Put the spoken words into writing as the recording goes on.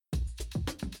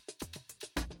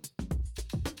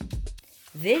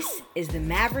This is the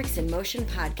Mavericks in Motion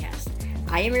podcast.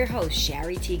 I am your host,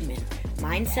 Shari Teigman,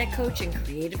 mindset coach and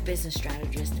creative business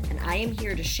strategist, and I am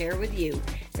here to share with you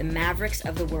the Mavericks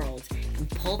of the world and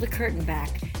pull the curtain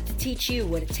back to teach you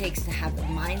what it takes to have the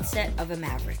mindset of a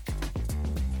Maverick.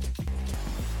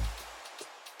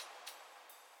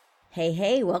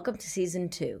 Hey, welcome to season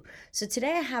 2. So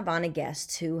today I have on a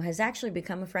guest who has actually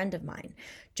become a friend of mine.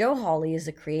 Joe Hawley is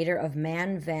the creator of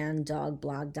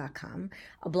manvanDogblog.com,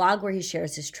 a blog where he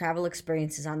shares his travel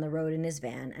experiences on the road in his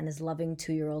van and his loving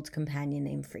 2-year-old companion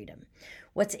named Freedom.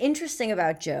 What's interesting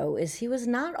about Joe is he was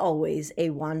not always a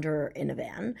wanderer in a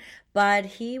van, but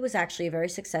he was actually a very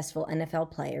successful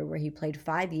NFL player where he played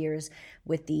 5 years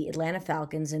with the Atlanta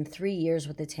Falcons and 3 years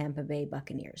with the Tampa Bay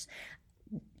Buccaneers.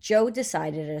 Joe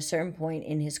decided at a certain point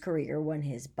in his career when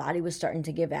his body was starting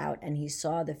to give out and he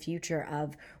saw the future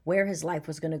of where his life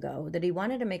was going to go, that he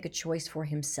wanted to make a choice for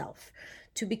himself,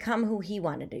 to become who he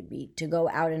wanted to be, to go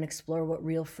out and explore what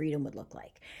real freedom would look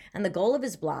like. And the goal of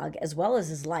his blog, as well as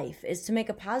his life, is to make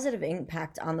a positive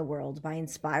impact on the world by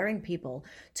inspiring people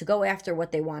to go after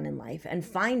what they want in life and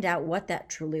find out what that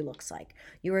truly looks like.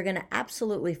 You are going to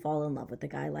absolutely fall in love with a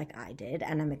guy like I did,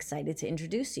 and I'm excited to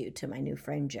introduce you to my new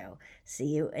friend, Joe. See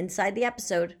you inside the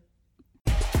episode.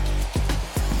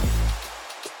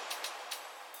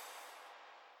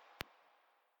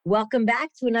 Welcome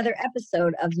back to another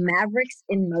episode of Mavericks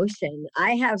in Motion.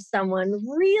 I have someone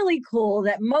really cool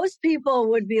that most people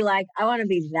would be like, I want to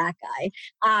be that guy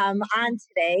on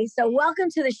today. So welcome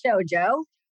to the show, Joe.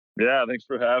 Yeah, thanks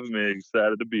for having me.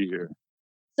 Excited to be here.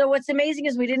 So what's amazing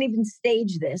is we didn't even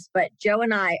stage this, but Joe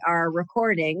and I are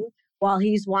recording while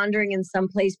he's wandering in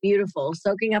someplace beautiful,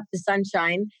 soaking up the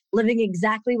sunshine, living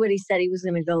exactly what he said he was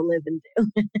going to go live and do.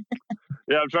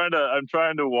 Yeah, I'm trying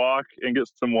to walk and get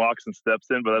some walks and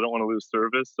steps in, but I don't want to lose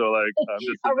service. So I'm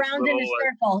just around in a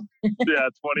circle.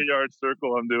 20-yard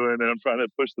circle I'm doing, and I'm trying to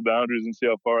push the boundaries and see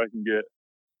how far I can get.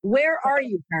 Where are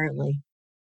you currently?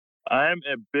 I'm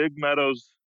at Big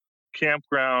Meadows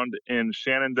Campground in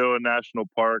Shenandoah National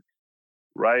Park,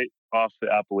 right off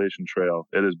the Appalachian Trail.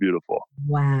 It is beautiful.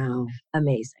 Wow,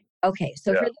 amazing. Okay,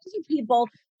 so for those of people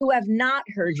who have not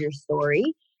heard your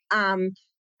story,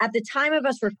 at the time of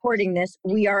us recording this,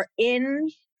 we are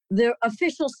in the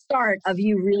official start of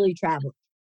you really traveling.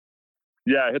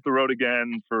 Yeah, I hit the road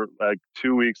again for like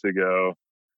 2 weeks ago.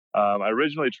 I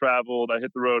hit the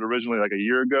road originally like a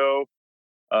year ago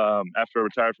after I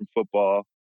retired from football.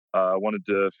 I wanted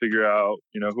to figure out,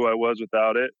 who I was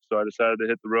without it. So I decided to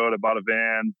hit the road. I bought a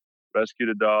van, rescued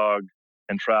a dog,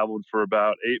 and traveled for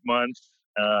about 8 months.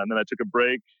 And then I took a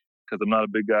break because I'm not a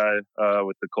big guy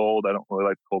with the cold. I don't really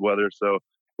like the cold weather. So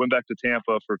went back to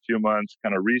Tampa for a few months,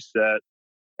 kind of reset,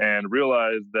 and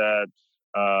realized that,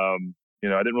 I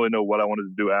didn't really know what I wanted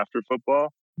to do after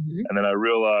football. Mm-hmm. And then I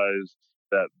realized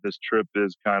that this trip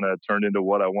is kind of turned into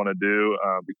what I want to do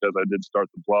because I did start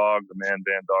the blog, the Man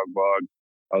Van Dog blog.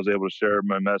 I was able to share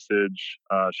my message,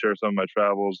 share some of my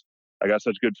travels. I got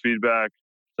such good feedback,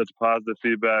 such positive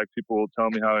feedback. People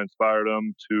telling me how I inspired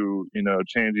them to,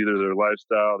 change either their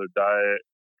lifestyle, their diet,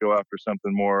 go after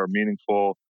something more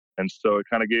meaningful. And so it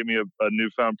kind of gave me a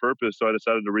newfound purpose. So I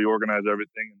decided to reorganize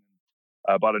everything. And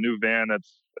I bought a new van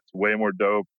that's way more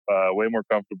dope, way more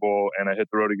comfortable. And I hit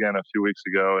the road again a few weeks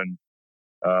ago. And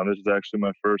this is actually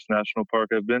my first national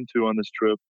park I've been to on this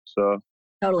trip. So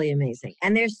totally amazing.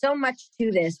 And there's so much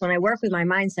to this when I work with my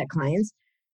mindset clients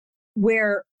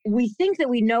where we think that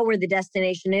we know where the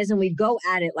destination is and we go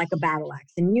at it like a battle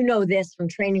axe. And you know this from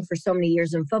training for so many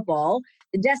years in football.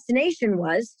 The destination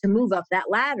was to move up that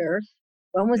ladder.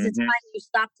 When was the time you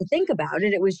stopped to think about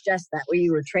it? It was just that what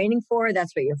you were training for.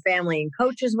 That's what your family and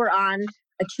coaches were on.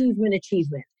 Achievement.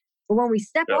 But when we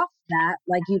step off that,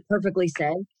 like you perfectly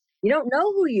said, you don't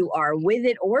know who you are with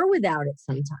it or without it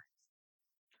sometimes.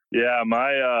 Yeah,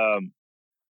 my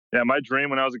dream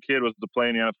when I was a kid was to play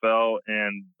in the NFL,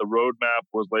 and the roadmap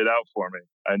was laid out for me.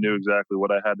 I knew exactly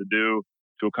what I had to do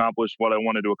to accomplish what I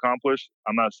wanted to accomplish.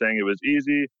 I'm not saying it was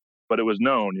easy, but it was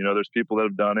known. There's people that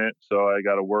have done it, so I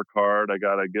got to work hard. I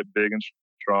got to get big and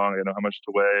strong. I know how much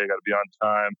to weigh. I got to be on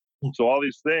time. So all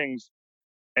these things,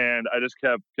 and I just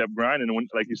kept grinding. And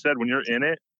like you said, when you're in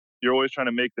it, you're always trying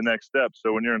to make the next step.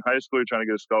 So when you're in high school, you're trying to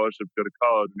get a scholarship to go to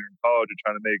college. When you're in college, you're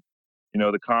trying to make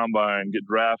the combine, get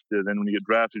drafted. And when you get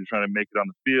drafted, you're trying to make it on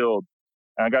the field.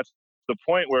 And I got to the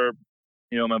point where,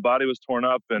 my body was torn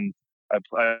up and I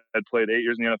had played 8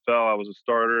 years in the NFL. I was a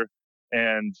starter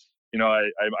and,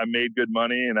 I made good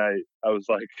money and I was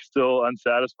like still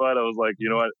unsatisfied. I was like, you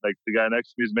know what, like the guy next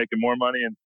to me is making more money.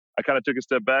 And I kind of took a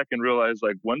step back and realized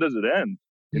like, when does it end?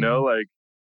 Like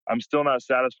I'm still not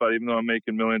satisfied, even though I'm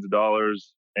making millions of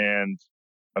dollars. And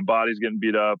My body's getting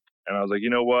beat up. And I was like, you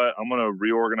know what? I'm going to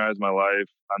reorganize my life.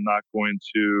 I'm not going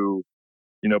to,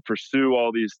 pursue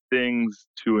all these things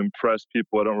to impress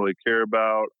people I don't really care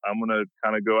about. I'm going to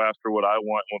kind of go after what I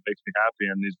want, what makes me happy.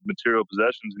 And these material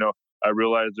possessions, I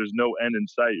realized there's no end in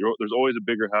sight. There's always a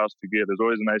bigger house to get. There's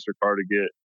always a nicer car to get.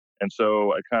 And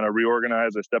so I kind of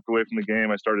reorganized. I stepped away from the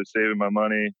game. I started saving my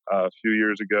money a few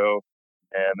years ago.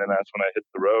 And then that's when I hit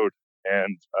the road.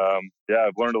 And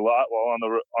I've learned a lot while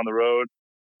on the road.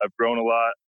 I've grown a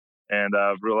lot. And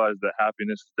I've realized that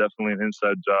happiness is definitely an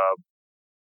inside job.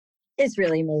 It's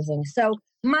really amazing. So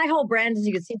my whole brand, as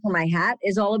you can see from my hat,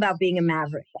 is all about being a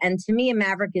maverick. And to me, a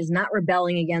maverick is not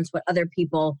rebelling against what other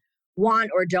people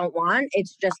want or don't want.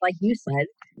 It's just like you said,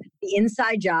 the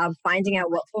inside job, finding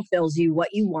out what fulfills you, what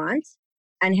you want,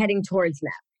 and heading towards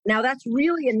that. Now, that's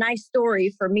really a nice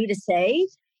story for me to say,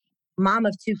 mom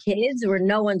of 2 kids where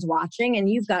no one's watching, and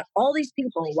you've got all these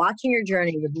people watching your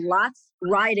journey with lots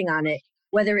riding on it,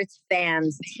 whether it's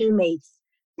fans, teammates,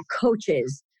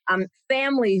 coaches,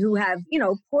 family who have,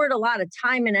 poured a lot of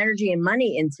time and energy and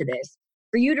money into this.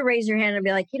 For you to raise your hand and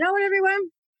be like, you know what, everyone?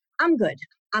 I'm good.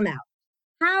 I'm out.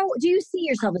 How do you see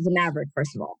yourself as a maverick,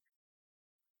 first of all?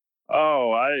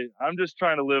 Oh, I'm just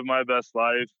trying to live my best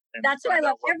life. And that's what I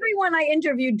love. Everyone I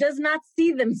interview does not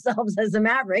see themselves as a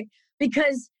maverick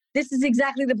because this is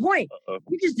exactly the point.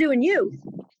 You're just doing you.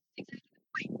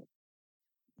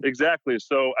 Exactly.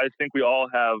 So I think we all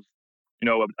have,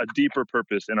 a deeper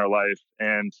purpose in our life.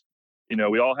 And,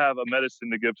 we all have a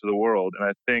medicine to give to the world. And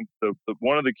I think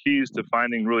one of the keys to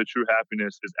finding really true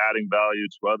happiness is adding value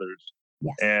to others.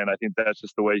 Yes. And I think that's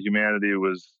just the way humanity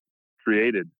was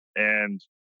created. And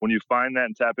when you find that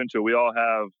and tap into it, we all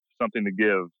have something to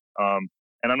give.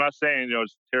 And I'm not saying,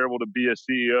 it's terrible to be a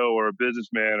CEO or a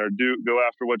businessman or go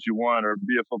after what you want or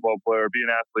be a football player or be an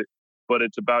athlete, but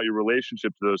it's about your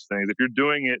relationship to those things. If you're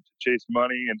doing it to chase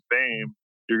money and fame,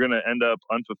 you're going to end up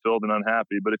unfulfilled and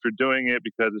unhappy. But if you're doing it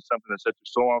because it's something that sets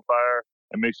your soul on fire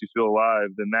and makes you feel alive,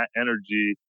 then that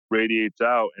energy radiates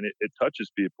out and it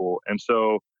touches people. And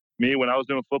so me, when I was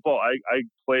doing football, I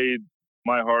played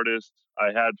my hardest.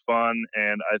 I had fun.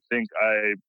 And I think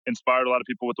I inspired a lot of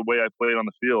people with the way I played on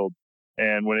the field.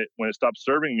 And when it stopped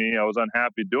serving me, I was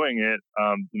unhappy doing it.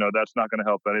 That's not going to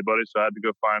help anybody. So I had to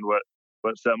go find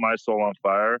what set my soul on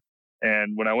fire.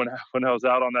 And when I was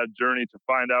out on that journey to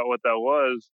find out what that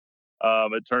was,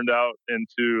 it turned out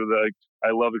into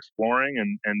I love exploring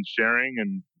and sharing.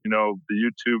 And the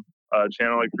YouTube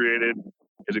channel I created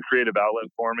is a creative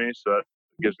outlet for me. So it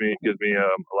gives me a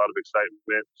lot of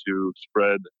excitement to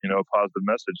spread a positive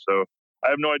message. So I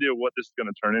have no idea what this is going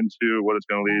to turn into, what it's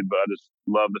going to lead, but I just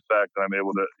love the fact that I'm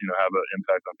able to have an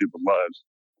impact on people's lives.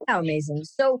 How amazing!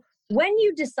 So when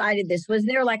you decided this, was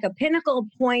there like a pinnacle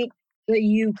point where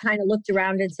you kind of looked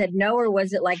around and said no, or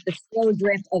was it like the slow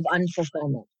drip of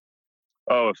unfulfillment?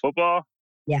 Oh, football?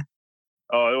 Yeah.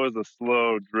 Oh, it was a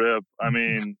slow drip. I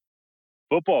mean,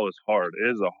 football is hard. It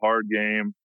is a hard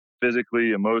game,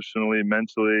 physically, emotionally,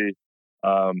 mentally.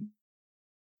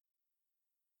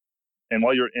 And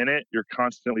while you're in it, you're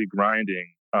constantly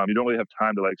grinding. You don't really have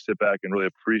time to sit back and really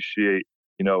appreciate,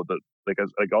 all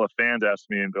the fans ask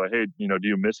me and go, hey, do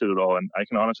you miss it at all? And I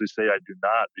can honestly say I do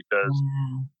not, because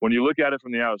when you look at it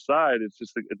from the outside, it's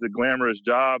just it's a glamorous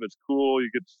job. It's cool. You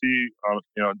get to see,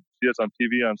 see us on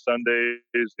TV on Sundays,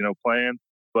 playing,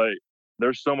 but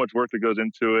there's so much work that goes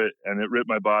into it, and it ripped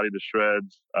my body to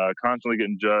shreds. Constantly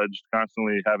getting judged,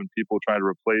 constantly having people trying to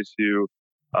replace you.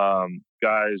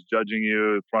 Guys judging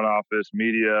you, front office,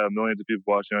 media, millions of people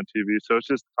watching on TV. So it's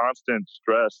just constant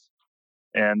stress.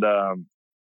 And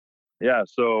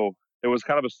so it was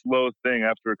kind of a slow thing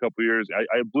after a couple of years.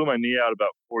 I blew my knee out about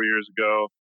 4 years ago,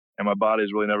 and my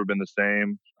body's really never been the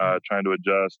same, trying to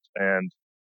adjust. And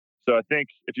so I think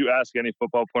if you ask any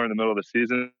football player in the middle of the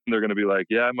season, they're going to be like,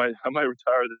 yeah, I might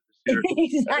retire this year.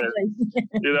 Exactly.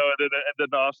 And then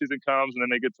the off season comes, and then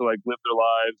they get to live their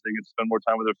lives. They get to spend more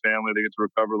time with their family. They get to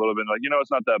recover a little bit. It's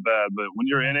not that bad, but when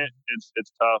you're in it,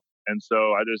 it's tough. And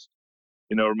so I just,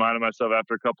 reminded myself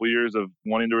after a couple of years of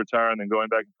wanting to retire and then going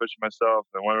back and pushing myself,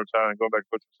 and wanting to retire and going back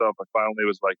and pushing myself. I finally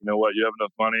was like, you know what, you have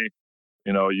enough money.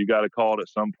 You got to call it at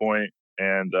some point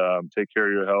and take care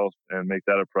of your health and make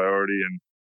that a priority and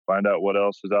find out what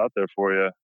else is out there for you.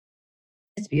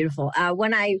 It's beautiful.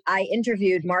 When I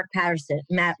interviewed Mark Patterson,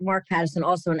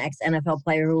 also an ex-NFL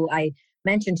player who I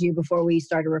mentioned to you before we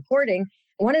started recording,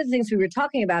 one of the things we were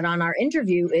talking about on our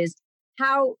interview is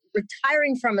how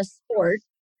retiring from a sport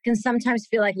can sometimes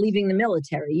feel like leaving the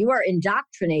military. You are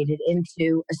indoctrinated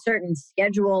into a certain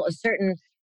schedule, a certain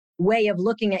way of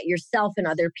looking at yourself and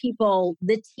other people,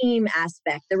 the team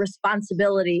aspect, the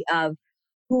responsibility of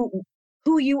who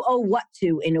who you owe what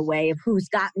to in a way of who's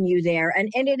gotten you there. And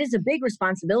it is a big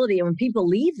responsibility. And when people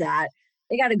leave that,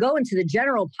 they got to go into the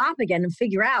general pop again and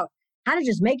figure out how to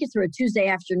just make it through a Tuesday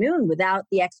afternoon without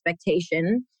the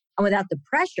expectation and without the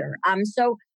pressure.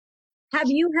 So have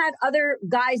you had other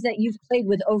guys that you've played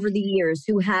with over the years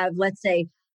who have, let's say,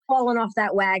 fallen off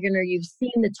that wagon, or you've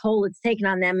seen the toll it's taken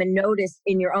on them and noticed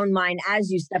in your own mind as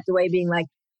you stepped away being like,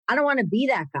 I don't want to be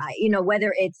that guy,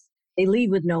 whether it's they leave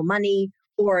with no money,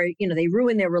 or, they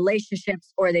ruin their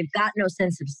relationships, or they've got no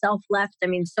sense of self left. I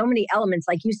mean, so many elements,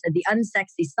 like you said, the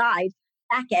unsexy side,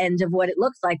 back end of what it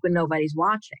looks like when nobody's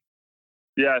watching.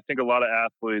 Yeah, I think a lot of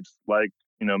athletes, like,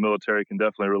 military, can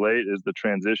definitely relate, is the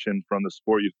transition from the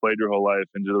sport you've played your whole life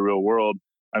into the real world.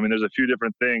 I mean, there's a few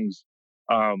different things.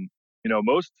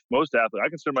 Most athletes, I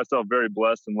consider myself very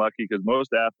blessed and lucky, because most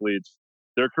athletes,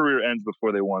 their career ends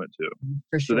before they want it to.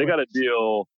 For sure. So they got to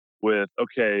deal with,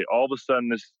 okay, all of a sudden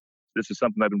this is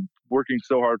something I've been working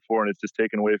so hard for, and it's just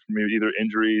taken away from me. Either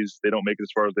injuries, they don't make it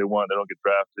as far as they want, they don't get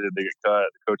drafted, they get cut,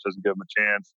 the coach doesn't give them a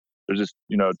chance. There's just,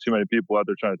 too many people out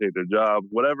there trying to take their job.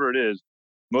 Whatever it is,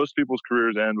 most people's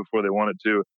careers end before they want it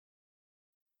to.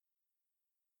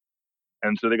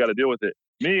 And so they got to deal with it.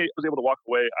 Me, I was able to walk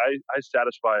away. I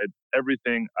satisfied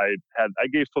everything I had. I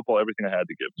gave football everything I had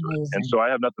to give to it. And so I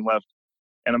have nothing left.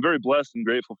 And I'm very blessed and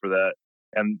grateful for that.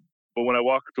 But when I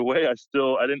walked away, I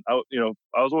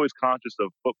was always conscious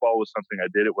of football was something I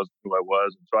did. It wasn't who I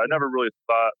was. And so I never really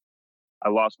thought I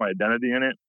lost my identity in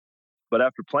it. But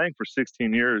after playing for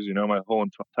 16 years, my whole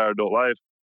entire adult life,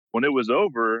 when it was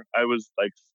over, I was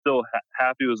like still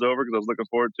happy it was over, because I was looking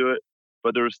forward to it.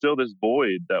 But there was still this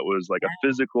void that was like a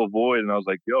physical void. And I was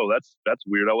like, yo, that's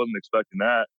weird. I wasn't expecting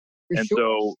that.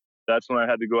 So that's when I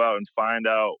had to go out and find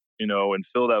out, and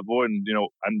fill that void. And,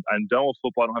 I'm done with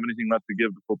football. I don't have anything left to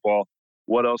give to football.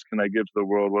 What else can I give to the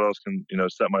world? What else can,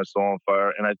 set my soul on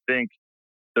fire? And I think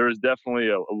there is definitely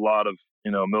a lot of,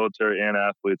 military and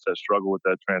athletes that struggle with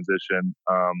that transition.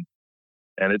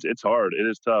 And it's hard. It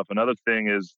is tough. Another thing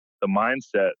is the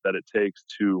mindset that it takes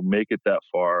to make it that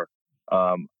far.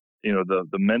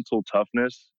 The mental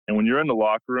toughness. And when you're in the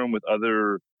locker room with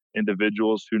other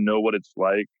individuals who know what it's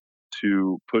like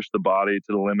to push the body to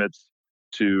the limits,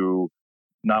 to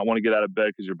not want to get out of bed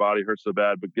because your body hurts so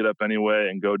bad, but get up anyway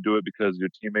and go do it because your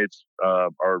teammates are,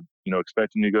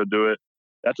 expecting you to go do it.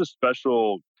 That's a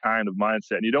special kind of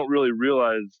mindset. And you don't really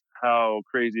realize how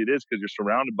crazy it is because you're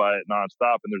surrounded by it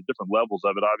nonstop. And there's different levels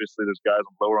of it. Obviously, there's guys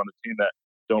lower on the team that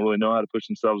don't really know how to push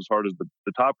themselves as hard as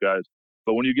the top guys.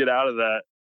 But when you get out of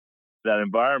that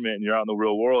environment and you're out in the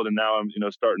real world, and now I'm,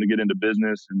 starting to get into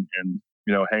business and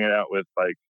hanging out with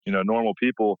normal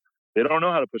people, they don't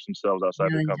know how to push themselves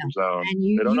outside their comfort zone.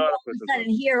 And they don't know how to push themselves.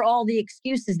 And hear all the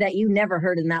excuses that you never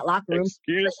heard in that locker room.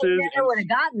 Excuses. You never would have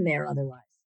gotten there otherwise.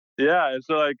 Yeah. And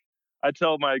so I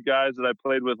tell my guys that I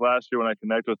played with last year when I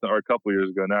connected with them, or a couple years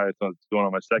ago now, it's going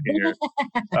on my second year.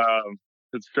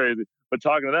 It's crazy. But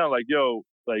talking to them, like, yo,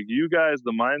 like you guys,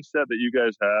 the mindset that you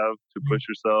guys have to push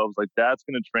yourselves, like that's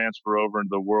going to transfer over into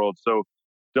the world. So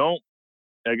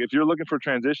if you're looking for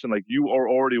transition, like you are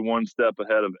already one step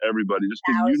ahead of everybody just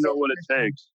because you know what it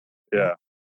takes. Yeah.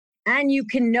 And you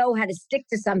can know how to stick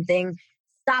to something,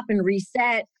 stop and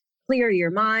reset, clear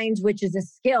your mind, which is a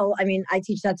skill. I mean, I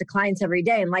teach that to clients every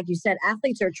day. And like you said,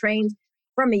 athletes are trained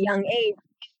from a young age.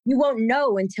 You won't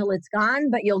know until it's gone,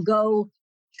 but you'll go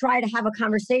try to have a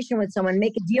conversation with someone,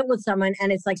 make a deal with someone,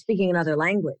 and it's like speaking another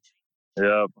language.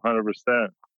 Yeah, 100%.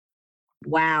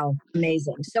 Wow,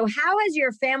 amazing. So how has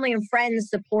your family and friends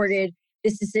supported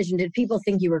this decision? Did people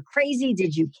think you were crazy?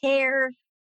 Did you care?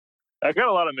 I got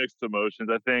a lot of mixed emotions.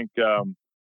 I think,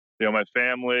 my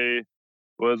family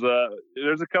was,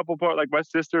 there's a couple parts, like my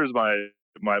sister is my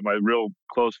real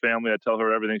close family. I tell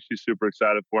her everything. She's super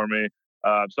excited for me.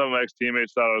 Some of my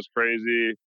ex-teammates thought I was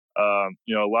crazy. A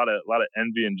lot of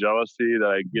envy and jealousy that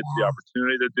I get the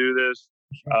opportunity to do this.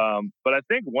 But I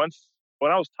think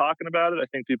when I was talking about it, I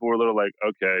think people were a little like,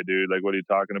 okay, dude, like, what are you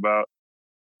talking about?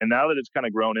 And now that it's kind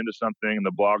of grown into something and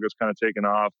the blog is kind of taken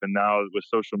off, and now with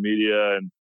social media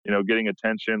and, getting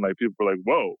attention, like people are like,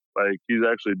 whoa, like he's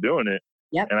actually doing it.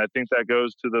 Yep. And I think that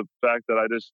goes to the fact that I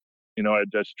just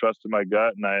trusted my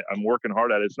gut, and I'm working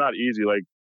hard at it. It's not easy. Like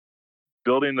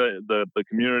building the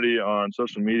community on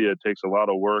social media takes a lot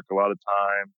of work, a lot of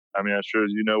time. I mean, I'm sure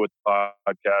as you know with the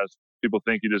podcast, people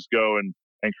think you just go and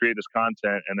create this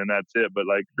content and then that's it. But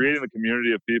like creating the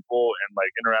community of people and like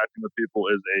interacting with people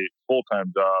is a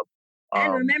full-time job.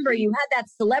 And remember, you had that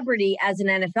celebrity as an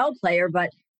NFL player,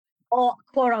 but all,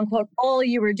 quote unquote, all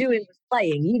you were doing was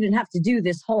playing. You didn't have to do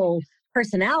this whole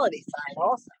personality side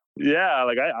also. Yeah,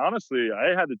 like I honestly,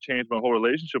 I had to change my whole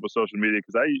relationship with social media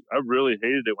because I really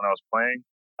hated it when I was playing.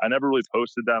 I never really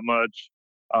posted that much.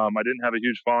 I didn't have a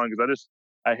huge following because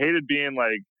I hated being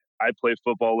like, I play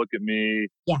football, look at me,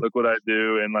 Yeah. look what I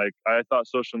do, and like I thought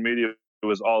social media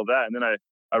was all that. And then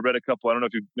I read a couple. I don't know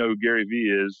if you know who Gary Vee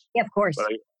is, Yeah, of but course.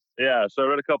 yeah, so I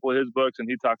read a couple of his books, and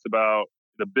he talks about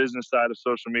the business side of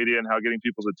social media and how getting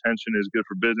people's attention is good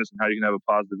for business and how you can have a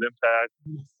positive impact.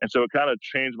 Yes. And so it kind of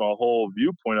changed my whole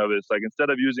viewpoint of it. It's like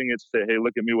instead of using it to say, "Hey,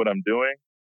 look at me, what I'm doing,"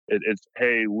 it's,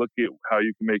 "Hey, look at how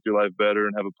you can make your life better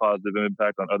and have a positive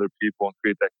impact on other people and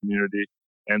create that community."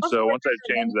 And Also, so once I remember,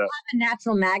 when changed you that, have a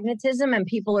natural magnetism and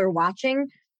people are watching,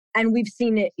 and we've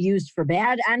seen it used for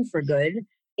bad and for good.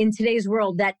 In today's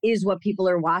world, that is what people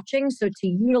are watching. So to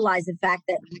utilize the fact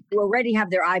that you already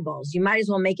have their eyeballs, you might as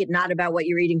well make it not about what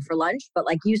you're eating for lunch, but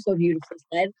like you so beautifully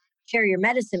said, share your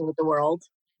medicine with the world.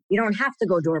 You don't have to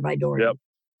go door by door. yep,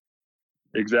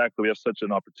 exactly. We have such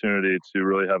an opportunity to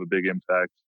really have a big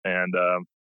impact. And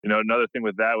another thing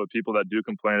with that, with people that do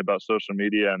complain about social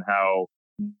media and how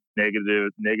negative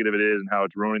it is and how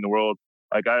it's ruining the world.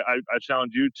 Like I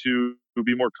challenge you to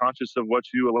be more conscious of what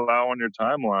you allow on your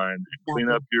timeline. Clean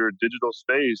Exactly. up your digital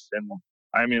space. And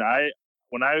I mean, I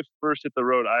when I first hit the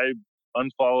road, I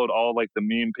unfollowed all like the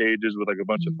meme pages with like a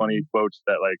bunch of funny Mhm. quotes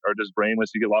that like are just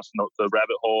brainless. You get lost in the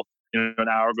rabbit hole. An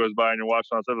hour goes by and you're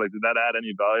watching all stuff. Like, did that add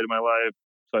any value to my life?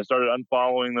 So I started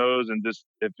unfollowing those, and just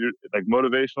if you're like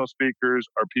motivational speakers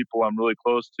are people I'm really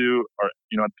close to, or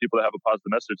people that have a positive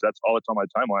message. That's all that's on my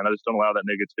timeline. I just don't allow that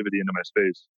negativity into my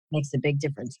space. Makes a big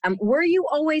difference. Were you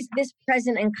always this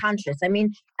present and conscious? I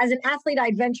mean, as an athlete,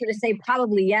 I'd venture to say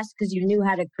probably yes, because you knew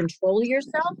how to control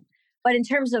yourself. But in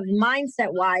terms of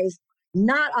mindset wise,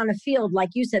 not on a field, like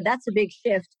you said, that's a big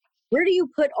shift. Where do you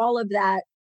put all of that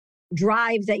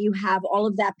drive that you have, all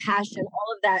of that passion,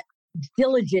 all of that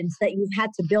diligence that you've had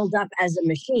to build up as a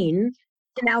machine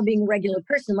to now being a regular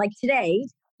person? Like today,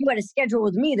 you had a schedule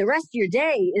with me. The rest of your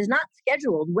day is not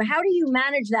scheduled. How do you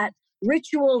manage that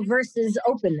ritual versus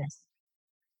openness?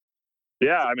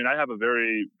 Yeah, I mean, I have a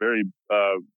very, very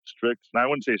strict, and I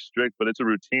wouldn't say strict, but it's a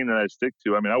routine that I stick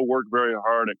to. I mean, I work very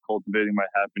hard at cultivating my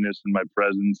happiness and my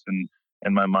presence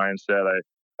and my mindset.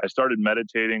 I started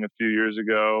meditating a few years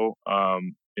ago,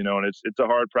 and it's a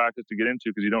hard practice to get into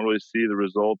because you don't really see the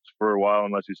results for a while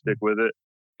unless you stick with it.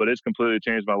 But it's completely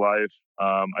changed my life.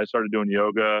 I started doing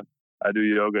yoga. I do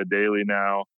yoga daily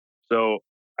now, so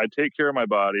I take care of my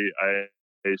body. I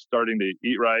starting to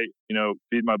eat right,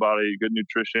 feed my body good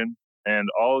nutrition and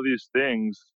all of these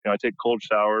things. I take cold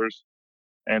showers,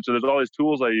 and so there's all these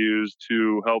tools I use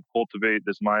to help cultivate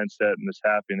this mindset and this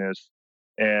happiness.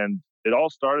 And it all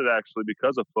started actually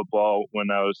because of football when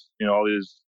I was, all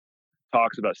these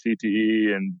talks about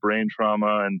CTE and brain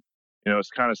trauma, and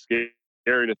it's kind of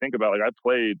scary to think about. Like I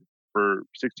played for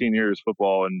 16 years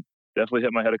football and definitely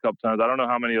hit my head a couple times. I don't know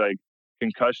how many like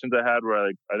concussions I had where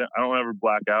I don't ever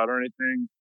black out or anything,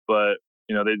 but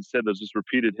they said those just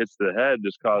repeated hits to the head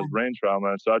just cause brain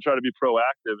trauma. And so I try to be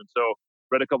proactive. And so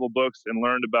read a couple books and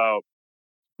learned about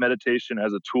meditation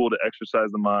as a tool to exercise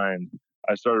the mind.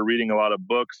 I started reading a lot of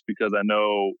books because I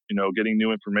know, getting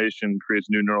new information creates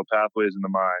new neural pathways in the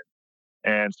mind,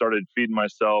 and started feeding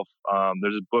myself.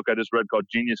 There's a book I just read called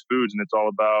Genius Foods, and it's all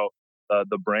about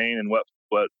the brain and what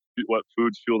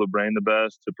foods fuel the brain the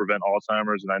best to prevent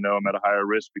Alzheimer's. And I know I'm at a higher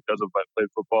risk because of I played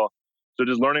football. So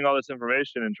just learning all this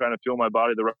information and trying to fuel my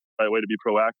body the right way to be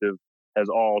proactive has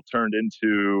all turned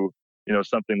into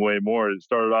something way more. It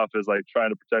started off as like trying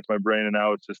to protect my brain, and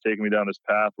now it's just taking me down this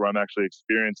path where I'm actually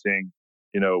experiencing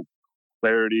you know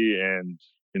clarity and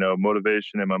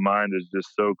motivation, and my mind is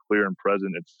just so clear and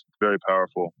present. It's very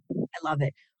powerful. I love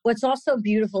it. What's also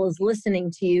beautiful is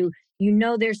listening to you. You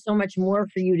know, there's so much more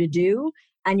for you to do,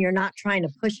 and you're not trying to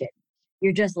push it.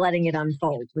 You're just letting it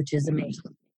unfold, which is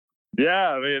amazing. Yeah,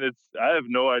 I mean, I have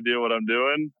no idea what I'm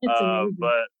doing, It's amazing.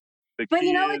 but the But you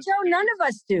key know what, is Joe? None of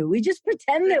us do. We just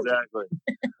pretend that we. exactly.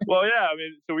 Well, yeah, I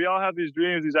mean, so we all have these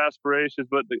dreams, these aspirations,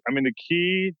 but I mean, the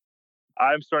key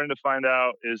I'm starting to find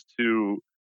out is to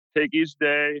take each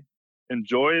day,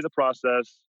 enjoy the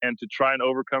process, and to try and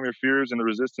overcome your fears and the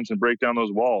resistance and break down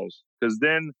those walls. Because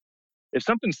then, if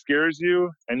something scares you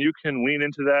and you can lean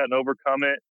into that and overcome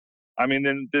it, I mean,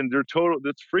 then they're total.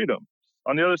 That's freedom.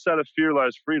 On the other side of fear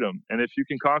lies freedom, and if you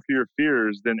can conquer your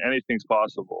fears, then anything's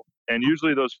possible. And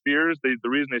usually, those fears, the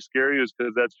reason they scare you is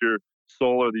because that's your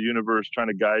soul or the universe trying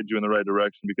to guide you in the right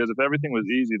direction. Because if everything was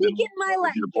easy, then You get my what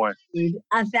would be the point?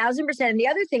 language, 1,000%. And the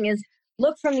other thing is,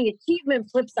 look from the achievement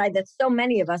flip side that so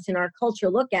many of us in our culture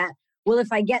look at. Well,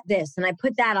 if I get this and I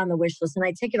put that on the wish list and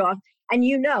I tick it off, and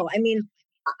I mean,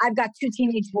 I've got two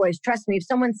teenage boys. Trust me, if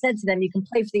someone said to them, you can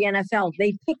play for the NFL,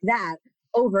 they pick that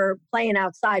over playing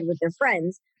outside with their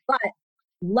friends. But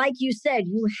like you said,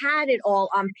 you had it all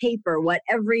on paper, what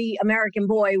every American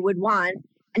boy would want.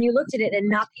 And you looked at it and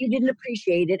not you didn't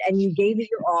appreciate it and you gave it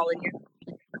your all and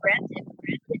you granted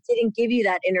it didn't give you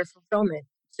that inner fulfillment.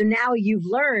 So now you've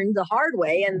learned the hard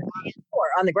way and or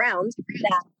on the ground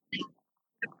that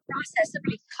process of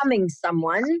becoming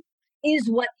someone is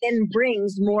what then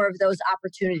brings more of those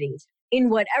opportunities in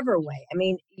whatever way. I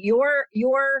mean, your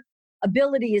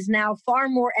ability is now far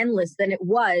more endless than it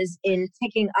was in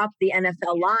picking up the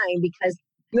NFL line because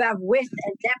you have width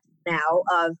and depth now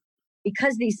of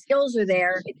because these skills are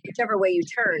there, whichever way you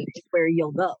turn is where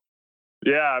you'll go.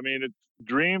 Yeah, I mean, it's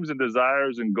dreams and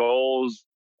desires and goals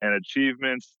and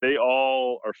achievements, they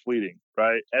all are fleeting,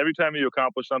 right? Every time you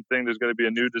accomplish something, there's going to be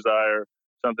a new desire,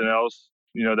 something else,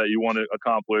 that you want to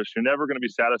accomplish. You're never going to be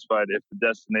satisfied if the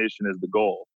destination is the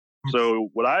goal. So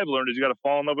what I've learned is you got to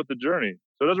fall in love with the journey.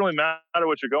 So it doesn't really matter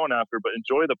what you're going after, but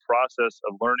enjoy the process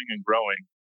of learning and growing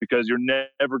because you're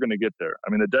never going to get there. I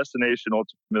mean, the destination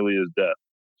ultimately is death.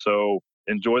 So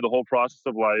enjoy the whole process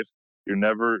of life. You're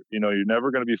never going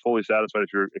to be fully satisfied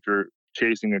if you're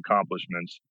chasing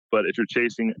accomplishments. But if you're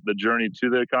chasing the journey to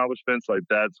the accomplishments, like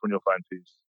that's when you'll find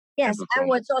peace. Yes, and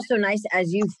what's also nice,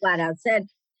 as you flat out said,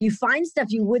 you find stuff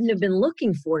you wouldn't have been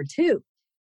looking for too.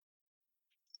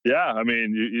 Yeah, I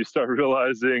mean, you start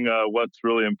realizing what's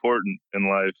really important in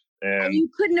life. And you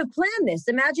couldn't have planned this.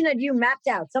 Imagine had you mapped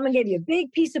out, someone gave you a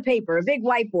big piece of paper, a big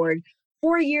whiteboard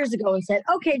 4 years ago and said,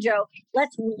 okay, Joe,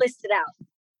 let's list it out.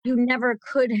 You never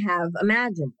could have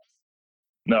imagined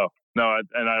this. No,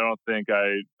 and I don't think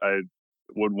I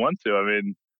would want to. I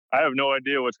mean, I have no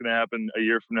idea what's going to happen a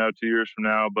year from now, 2 years from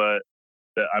now, but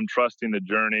I'm trusting the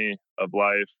journey of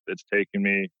life that's taken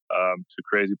me to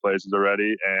crazy places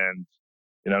already. And,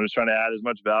 I'm just trying to add as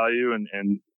much value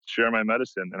and share my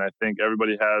medicine. And I think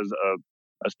everybody has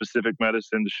a specific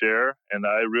medicine to share. And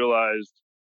I realized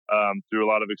through a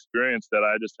lot of experience that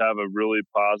I just have a really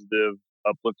positive,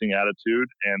 uplifting attitude.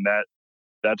 And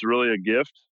that's really a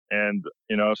gift. And,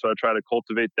 so I try to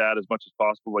cultivate that as much as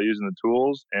possible by using the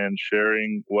tools and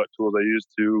sharing what tools I use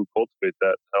to cultivate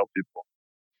that to help people.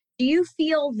 Do you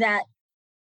feel that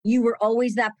you were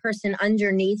always that person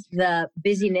underneath the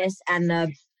busyness and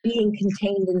the being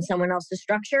contained in someone else's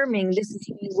structure? I mean, this is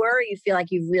who you were, or you feel like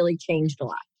you've really changed a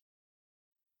lot?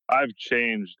 I've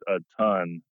changed a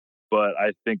ton, but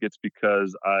I think it's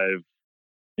because I've,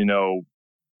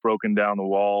 broken down the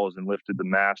walls and lifted the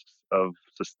masks of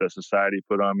that society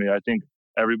put on me. I think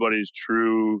everybody's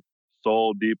true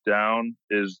soul deep down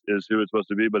is who it's supposed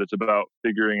to be, but it's about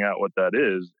figuring out what that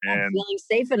is and feeling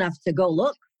safe enough to go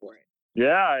look for it.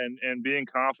 Yeah, and being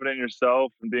confident in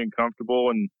yourself and being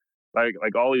comfortable and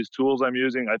like all these tools I'm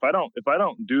using. If I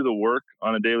don't do the work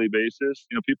on a daily basis,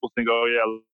 people think, oh yeah,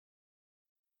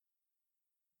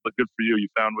 look, good for you. You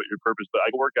found what your purpose, but I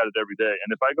work at it every day.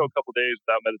 And if I go a couple days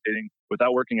without meditating,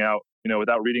 without working out,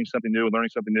 without reading something new and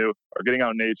learning something new or getting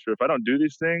out in nature, if I don't do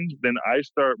these things, then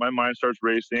my mind starts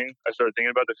racing. I start thinking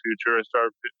about the future. I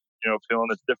start, feeling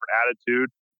this different attitude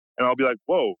and I'll be like,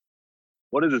 whoa,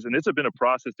 what is this? And it's been a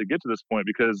process to get to this point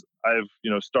because I've,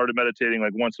 started meditating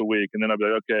like once a week and then I'll be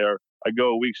like, okay, or I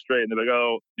go a week straight and they're like,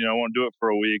 oh, I won't do it for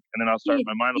a week. And then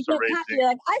my mind will start racing. You're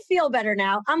like, I feel better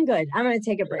now. I'm good. I'm going to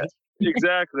take a break.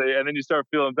 Exactly. And then you start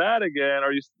feeling bad again,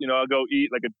 or I'll go eat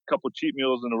like a couple cheat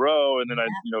meals in a row and then I,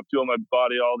 feel my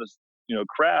body all this,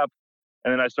 crap.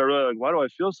 And then I start really like, why do I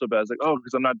feel so bad? It's like, oh,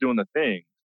 because I'm not doing the thing.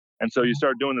 And so you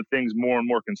start doing the things more and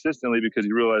more consistently because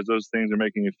you realize those things are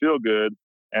making you feel good.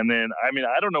 And then,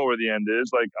 I don't know where the end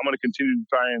is. Like, I'm going to continue to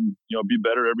try and, be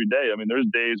better every day. I mean, there's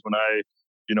days when I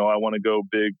want to go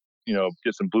big,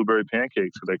 get some blueberry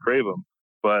pancakes because I crave them.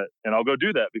 And I'll go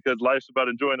do that because life's about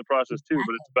enjoying the process too,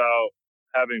 but it's about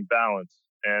having balance.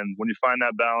 And when you find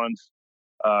that balance,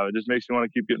 it just makes you want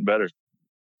to keep getting better.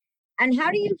 And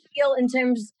how do you feel in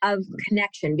terms of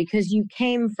connection? Because you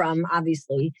came from,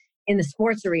 obviously, in the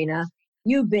sports arena,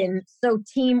 you've been so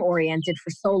team oriented for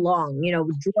so long,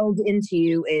 drilled into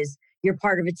you is you're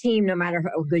part of a team, no matter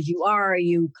how good you are,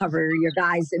 you cover your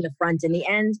guys in the front and the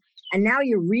end. And now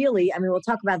you're really, we'll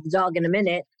talk about the dog in a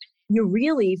minute. You're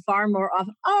really far more off.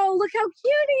 Oh, look how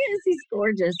cute he is. He's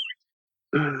gorgeous.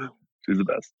 She's the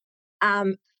best.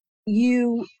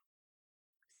 You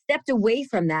stepped away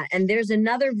from that. And there's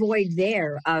another void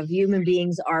there of human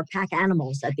beings are pack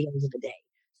animals at the end of the day.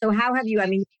 So how have you,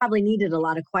 you probably needed a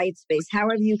lot of quiet space. How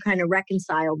have you kind of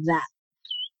reconciled that?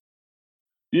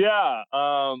 Yeah,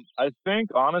 I think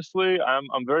honestly,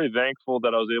 I'm very thankful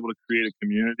that I was able to create a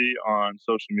community on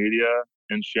social media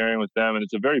and sharing with them. And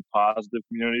it's a very positive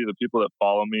community. The people that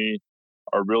follow me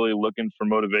are really looking for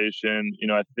motivation.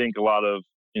 I think a lot of,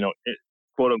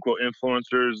 quote unquote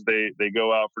influencers, they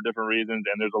go out for different reasons,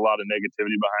 and there's a lot of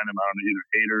negativity behind them. I don't know, either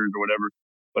haters or whatever.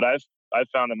 But I've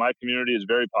found that my community is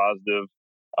very positive.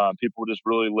 People just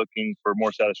really looking for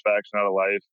more satisfaction out of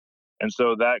life. And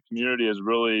so that community has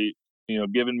really,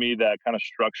 given me that kind of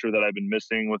structure that I've been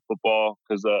missing with football,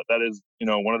 because that is,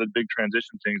 one of the big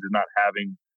transition things is not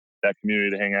having that community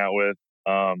to hang out with.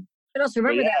 But also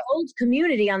remember that old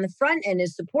community on the front end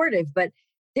is supportive, but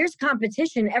there's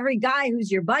competition. Every guy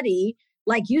who's your buddy,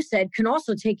 like you said, can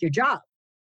also take your job.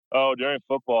 Oh, during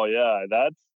football, yeah,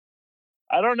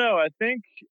 I don't know. I think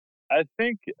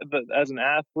that as an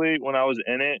athlete, when I was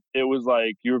in it, it was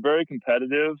like you were very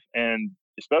competitive, and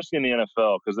especially in the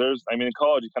NFL, because in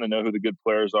college, you kind of know who the good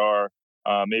players are.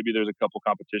 Maybe there's a couple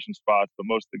competition spots, but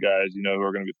most of the guys, who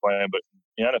are going to be playing. But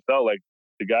in the NFL, like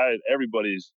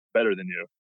everybody's better than you.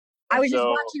 I was just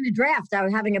watching the draft. I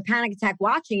was having a panic attack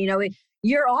watching.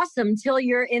 You're awesome till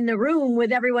you're in the room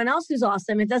with everyone else who's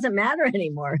awesome. It doesn't matter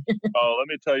anymore. Oh, let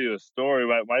me tell you a story.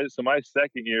 My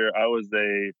second year, I was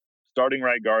a starting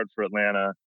right guard for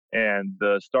Atlanta, and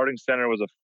the starting center was a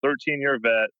 13-year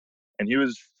vet, and he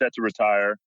was set to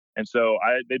retire. And so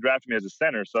they drafted me as a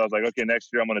center. So I was like, okay,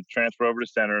 next year I'm going to transfer over to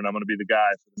center, and I'm going to be the guy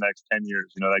for the next 10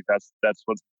 years. That's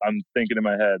what I'm thinking in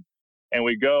my head. And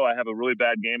I have a really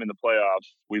bad game in the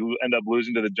playoffs. We end up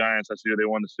losing to the Giants. That's the year they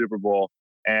won the Super Bowl.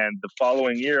 And the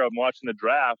following year, I'm watching the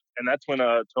draft, and that's when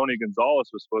Tony Gonzalez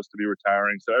was supposed to be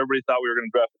retiring. So everybody thought we were going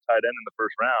to draft a tight end in the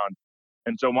first round.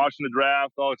 And so I'm watching the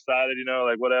draft, all excited,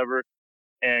 like whatever.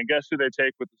 And guess who they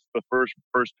take with the first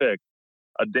pick?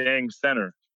 A dang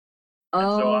center. And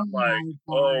so I'm like,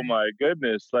 oh my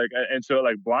goodness. And so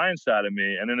it blindsided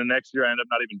me. And then the next year I ended up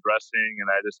not even dressing, and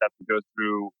I just have to go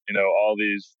through, all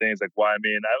these things like why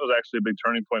me. And that was actually a big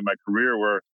turning point in my career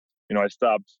where, I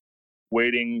stopped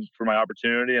waiting for my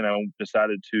opportunity, and I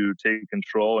decided to take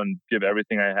control and give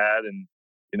everything I had. And,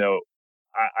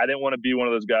 I didn't want to be one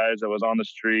of those guys that was on the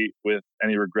street with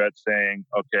any regret saying,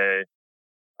 okay,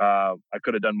 I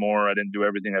could have done more. I didn't do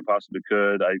everything I possibly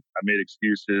could. I made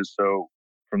excuses. So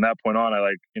from that point on,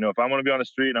 if I'm going to be on the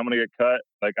street and I'm going to get cut,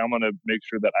 I'm going to make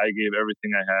sure that I gave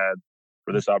everything I had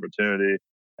for this opportunity.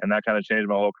 And that kind of changed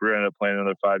my whole career. I ended up playing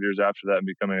another 5 years after that and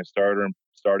becoming a starter and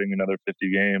starting another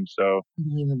 50 games. So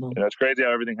unbelievable. It's crazy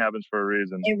how everything happens for a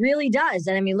reason. It really does.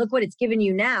 And look what it's given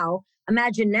you now.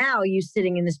 Imagine now you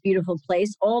sitting in this beautiful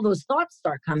place, all those thoughts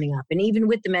start coming up. And even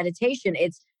with the meditation,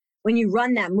 it's when you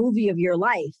run that movie of your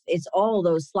life, it's all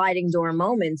those sliding door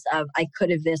moments of I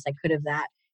could have this, I could have that.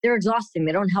 They're exhausting.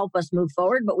 They don't help us move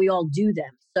forward, but we all do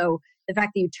them. So the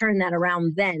fact that you turn that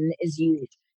around then is huge.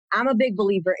 I'm a big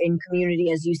believer in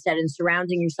community, as you said, and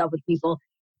surrounding yourself with people.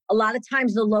 A lot of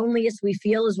times the loneliest we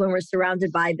feel is when we're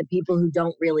surrounded by the people who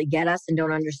don't really get us and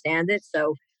don't understand it.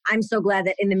 So I'm so glad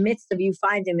that in the midst of you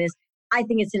finding this, I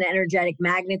think it's an energetic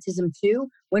magnetism too.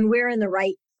 When we're in the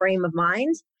right frame of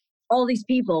mind, all these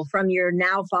people from your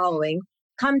now following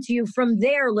come to you from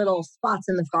their little spots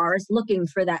in the forest looking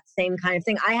for that same kind of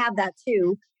thing. I have that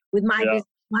too with my business,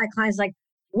 my clients. Like,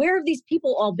 where have these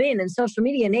people all been? And social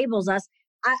media enables us.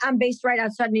 I'm based right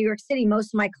outside New York City.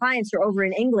 Most of my clients are over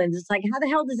in England. It's like, how the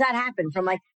hell does that happen? From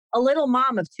a little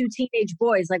mom of 2 teenage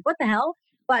boys, what the hell?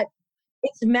 But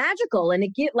it's magical. And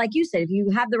like you said, if you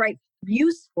have the right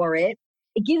use for it,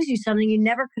 it gives you something you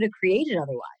never could have created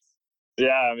otherwise.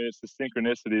 Yeah, it's the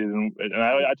synchronicities. And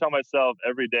I tell myself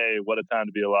every day, what a time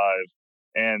to be alive.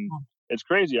 And it's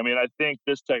crazy. I think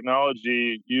this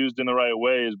technology used in the right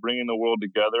way is bringing the world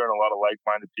together and a lot of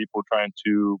like-minded people trying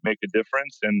to make a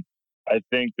difference. And I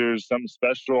think there's something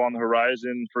special on the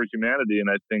horizon for humanity. And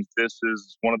I think this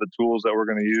is one of the tools that we're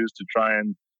going to use to try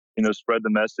and, spread the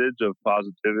message of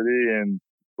positivity and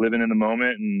living in the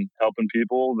moment and helping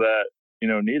people that,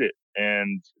 need it.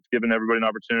 And it's given everybody an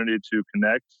opportunity to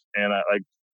connect. And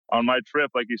on my trip,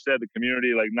 like you said, the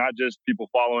community, not just people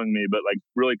following me, but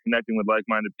really connecting with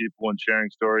like-minded people and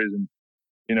sharing stories. And,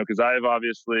 because I've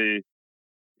obviously,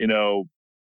 I'm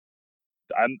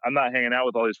not hanging out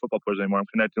with all these football players anymore. I'm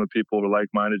connecting with people who are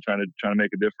like-minded, trying to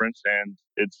make a difference. And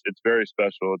it's very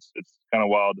special. It's kind of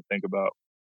wild to think about.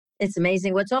 It's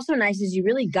amazing. What's also nice is you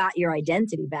really got your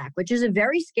identity back, which is a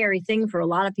very scary thing for a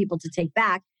lot of people to take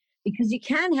back, because you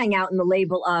can hang out in the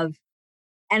label of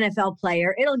NFL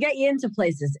player. It'll get you into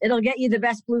places. It'll get you the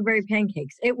best blueberry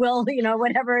pancakes. It will,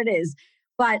 whatever it is.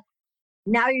 But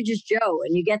now you're just Joe,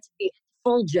 and you get to be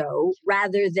full Joe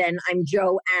rather than I'm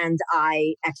Joe and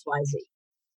I XYZ.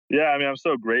 Yeah, I'm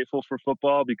so grateful for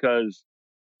football because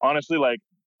honestly,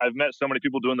 I've met so many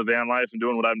people doing the van life and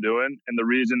doing what I'm doing. And the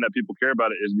reason that people care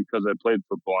about it is because I played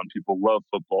football and people love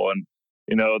football. And,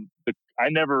 you know, I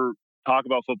never talk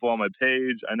about football on my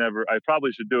page. I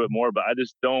probably should do it more, but I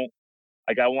just don't,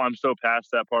 like, I'm so past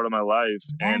that part of my life.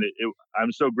 And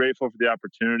I'm so grateful for the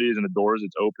opportunities and the doors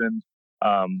it's opened.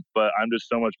 But I'm just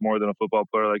so much more than a football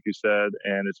player, like you said.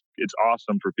 And it's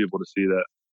awesome for people to see that.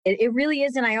 It really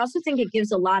is. And I also think it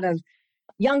gives a lot of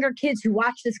younger kids who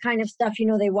watch this kind of stuff,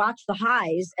 they watch the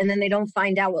highs and then they don't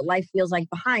find out what life feels like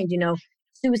behind.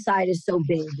 Suicide is so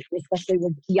big, especially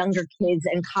with younger kids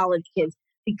and college kids,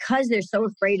 because they're so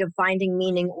afraid of finding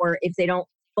meaning, or if they don't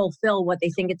fulfill what they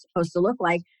think it's supposed to look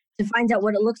like, to find out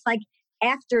what it looks like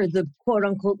after the quote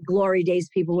unquote glory days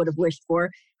people would have wished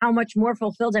for, how much more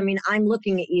fulfilled. I mean, I'm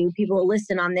looking at you, people will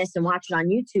listen on this and watch it on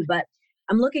YouTube, but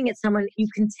I'm looking at someone, you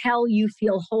can tell you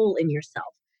feel whole in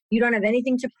yourself. You don't have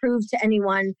anything to prove to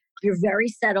anyone. You're very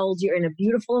settled. You're in a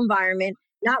beautiful environment,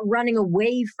 not running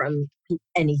away from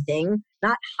anything,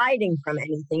 not hiding from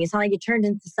anything. It's not like you turned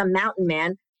into some mountain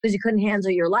man because you couldn't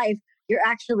handle your life. You're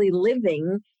actually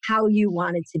living how you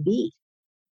want it to be.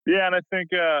 Yeah, and I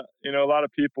think, a lot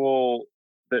of people,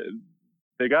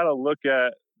 they got to look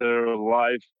at their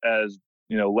life as,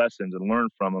 lessons and learn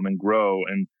from them and grow.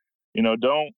 And,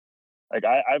 don't, like,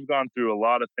 I've gone through a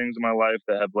lot of things in my life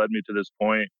that have led me to this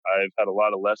point. I've had a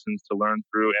lot of lessons to learn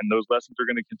through, and those lessons are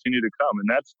going to continue to come. And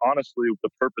that's honestly the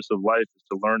purpose of life, is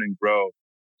to learn and grow.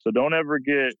 So don't ever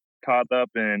get caught up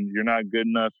in you're not good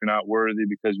enough, you're not worthy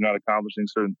because you're not accomplishing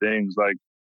certain things. Like,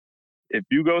 if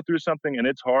you go through something and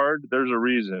it's hard, there's a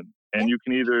reason. And you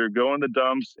can either go in the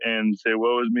dumps and say,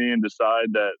 woe is me, and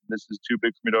decide that this is too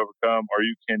big for me to overcome, or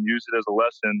you can use it as a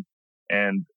lesson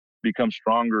and become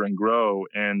stronger and grow.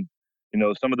 And,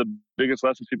 some of the biggest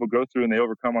lessons people go through and they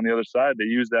overcome on the other side, they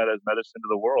use that as medicine to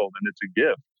the world, and it's a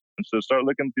gift. And so start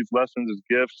looking at these lessons as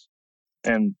gifts,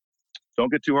 and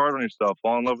don't get too hard on yourself.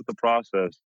 Fall in love with the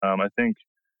process. I think,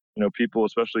 people,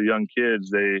 especially young kids,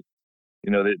 they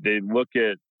look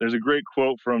at, there's a great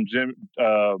quote from Jim,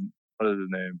 what is his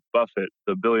name? Buffett,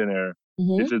 the billionaire.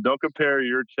 He says, don't compare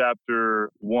your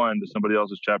chapter 1 to somebody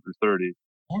else's chapter 30.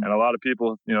 And a lot of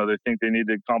people, they think they need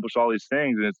to accomplish all these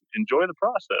things, and it's enjoy the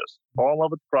process. Fall in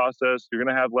love with the process. You're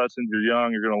going to have lessons. You're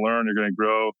young. You're going to learn. You're going to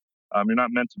grow. You're not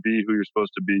meant to be who you're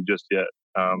supposed to be just yet.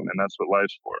 And that's what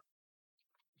life's for.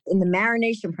 In the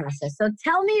marination process. So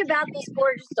tell me about this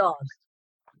gorgeous dog.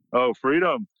 Oh,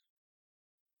 Freedom.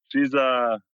 She's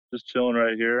just chilling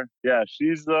right here. Yeah,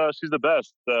 she's the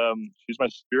best. She's my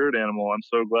spirit animal. I'm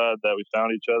so glad that we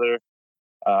found each other.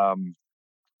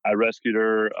 I rescued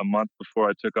her a month before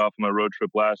I took off on my road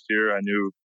trip last year. I knew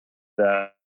that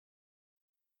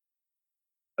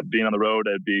being on the road,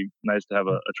 it'd be nice to have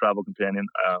a travel companion,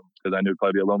 because I knew it'd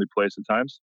probably be a lonely place at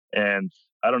times. And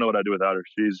I don't know what I'd do without her.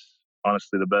 She's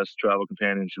honestly the best travel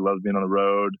companion. She loves being on the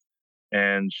road,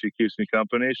 and she keeps me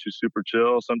company. She's super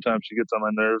chill. Sometimes she gets on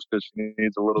my nerves because she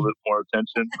needs a little bit more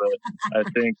attention, but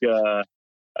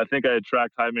I think I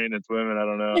attract high maintenance women. I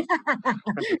don't know.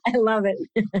 I love it.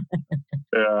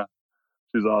 Yeah,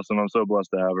 she's awesome. I'm so blessed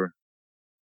to have her.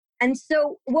 And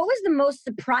so, what was the most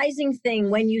surprising thing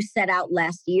when you set out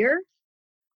last year,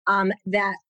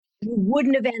 that you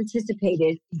wouldn't have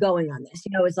anticipated going on this?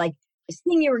 It's like this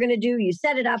thing you were going to do, you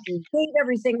set it up, you gave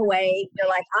everything away. You're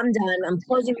like, I'm done. I'm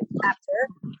closing the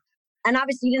chapter. And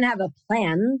obviously, you didn't have a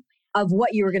plan of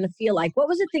what you were going to feel like. What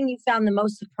was the thing you found the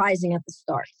most surprising at the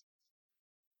start?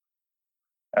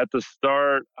 At the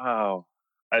start,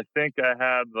 I think I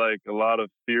had like a lot of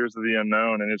fears of the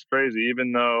unknown. And it's crazy,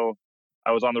 even though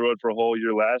I was on the road for a whole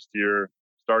year last year,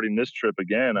 starting this trip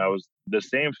again, the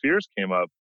same fears came up.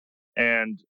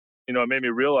 And, it made me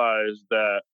realize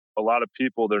that a lot of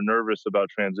people, they're nervous about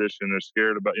transition. They're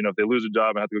scared about, if they lose a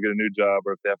job and have to go get a new job,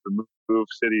 or if they have to move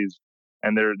cities,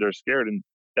 and they're scared. And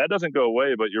that doesn't go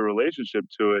away, but your relationship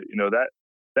to it,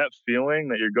 that feeling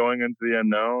that you're going into the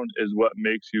unknown is what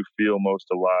makes you feel most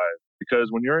alive.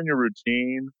 Because when you're in your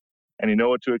routine and you know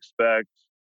what to expect,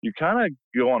 you kind of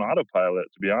go on autopilot,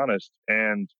 to be honest.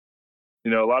 And, a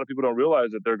lot of people don't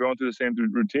realize that they're going through the same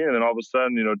routine. And then all of a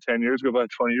sudden, 10 years go by,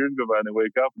 20 years go by, and they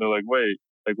wake up and they're like, wait,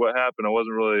 like what happened? I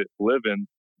wasn't really living.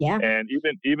 Yeah. And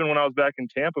even when I was back in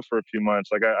Tampa for a few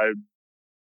months, like I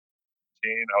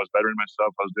was bettering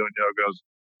myself. I was doing yoga. I was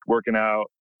working out.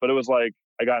 But it was like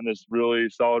I got in this really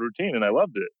solid routine, and I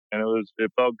loved it. And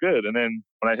it felt good. And then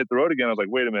when I hit the road again, I was like,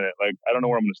 wait a minute, like I don't know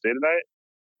where I'm going to stay tonight.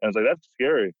 And I was like, that's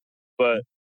scary. But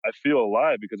I feel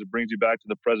alive because it brings you back to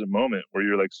the present moment where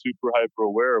you're like super hyper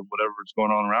aware of whatever's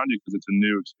going on around you because it's a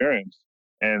new experience.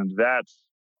 And that's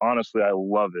honestly, I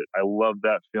love it. I love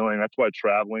that feeling. That's why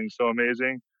traveling is so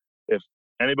amazing. If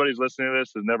anybody's listening to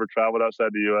this has never traveled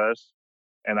outside the U.S.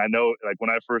 And I know, like when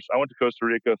I went to Costa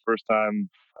Rica first time,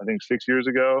 I think 6 years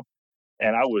ago,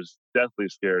 and I was deathly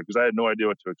scared because I had no idea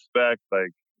what to expect.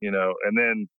 Like, and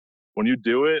then when you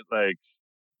do it, like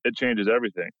it changes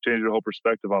everything, changes your whole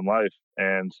perspective on life.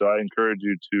 And so I encourage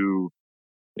you to,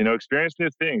 experience new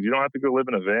things. You don't have to go live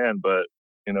in a van, but,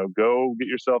 go get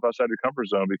yourself outside your comfort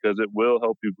zone because it will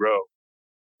help you grow.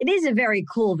 It is a very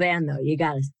cool van, though. You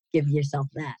got to give yourself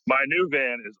that. My new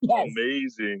van is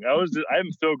amazing.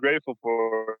 I'm so grateful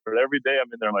for it. Every day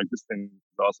I'm in there, I'm like, this thing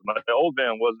is awesome. My old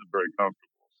van wasn't very comfortable.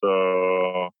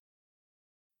 So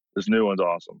this new one's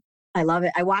awesome. I love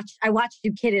it. I watched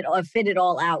you fit it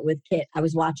all out with Kit. I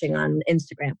was watching on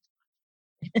Instagram.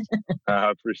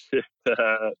 I appreciate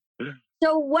that.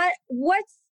 So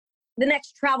what's the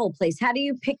next travel place? How do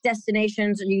you pick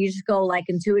destinations? Or you just go like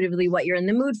intuitively what you're in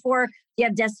the mood for? Do you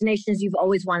have destinations you've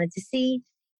always wanted to see?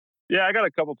 Yeah, I got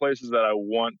a couple places that I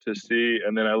want to see,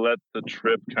 and then I let the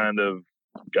trip kind of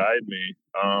guide me.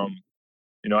 I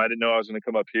didn't know I was going to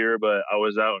come up here, but I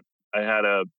was out. I had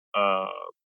a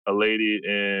lady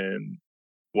in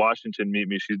Washington meet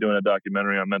me. She's doing a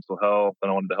documentary on mental health,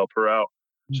 and I wanted to help her out.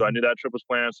 So I knew that trip was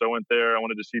planned, so I went there. I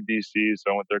wanted to see DC,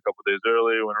 so I went there a couple of days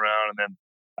early, went around, and then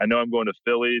I know I'm going to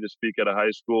Philly to speak at a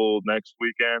high school next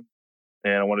weekend,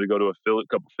 and I wanted to go to a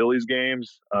couple Phillies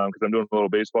games because I'm doing a little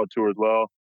baseball tour as well.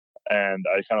 And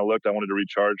I kind of looked, I wanted to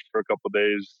recharge for a couple of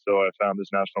days, so I found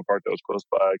this national park that was close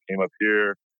by. I came up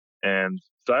here, and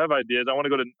so I have ideas. I want to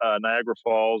go to Niagara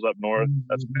Falls up north.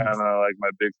 That's kind of like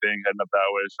my big thing, heading up that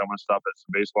way. So I'm going to stop at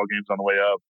some baseball games on the way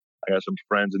up. I got some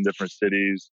friends in different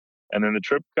cities. And then the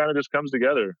trip kind of just comes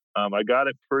together. I got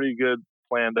it pretty good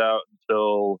planned out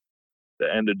until the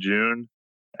end of June.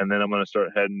 And then I'm going to start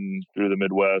heading through the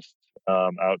Midwest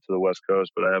out to the West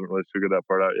Coast. But I haven't really figured that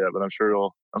part out yet. But I'm sure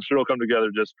it'll come together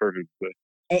just perfectly.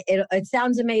 It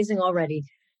sounds amazing already.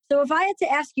 So if I had to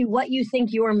ask you what you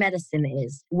think your medicine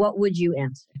is, what would you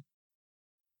answer?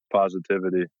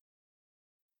 Positivity.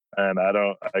 And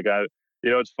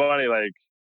it's funny, like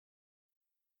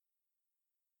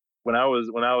when I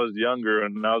was younger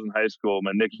and when I was in high school,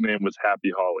 my nickname was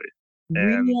Happy Holly.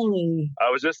 And really?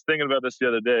 I was just thinking about this the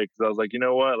other day because I was like, you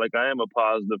know what? Like I am a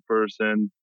positive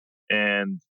person,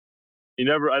 and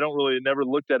I don't really never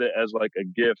looked at it as like a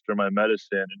gift or my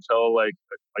medicine until like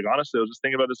honestly, I was just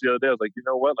thinking about this the other day. I was like, you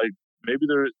know what? Like maybe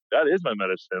that is my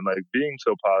medicine. Like being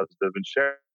so positive and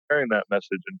sharing that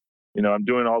message, and I'm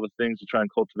doing all the things to try and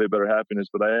cultivate better happiness.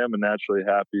 But I am a naturally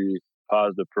happy,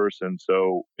 positive person.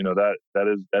 So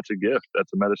that's a gift.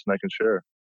 That's a medicine I can share.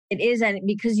 It is, and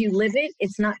because you live it,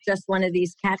 it's not just one of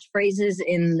these catchphrases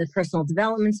in the personal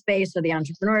development space or the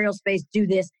entrepreneurial space. Do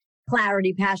this,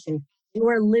 clarity, passion. You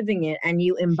are living it and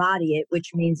you embody it,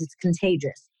 which means it's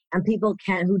contagious. And people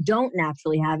who don't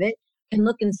naturally have it can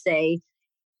look and say,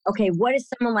 okay, what is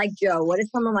someone like Joe? What is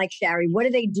someone like Shari? What do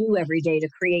they do every day to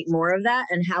create more of that?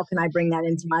 And how can I bring that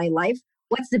into my life?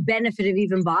 What's the benefit of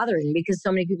even bothering? Because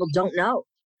so many people don't know.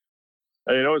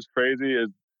 And what's crazy is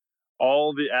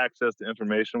all the access to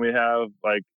information we have.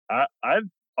 Like I've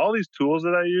all these tools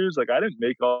that I use, like I didn't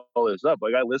make all this up.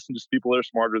 Like I listen to people that are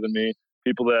smarter than me,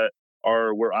 people that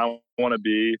are where I want to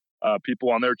be,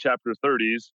 people on their chapter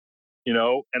 30s,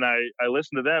 and I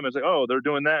listen to them. It's like, oh, they're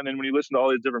doing that. And then when you listen to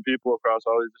all these different people across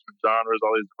all these different genres,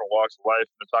 all these different walks of life,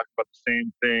 and they're talking about the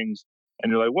same things,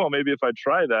 and you're like, well, maybe if I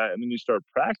try that, and then you start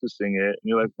practicing it, and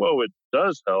you're like, whoa, it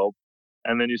does help.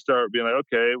 And then you start being like,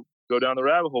 okay, go down the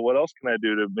rabbit hole. What else can I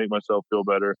do to make myself feel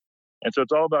better? And so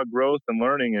it's all about growth and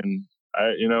learning. And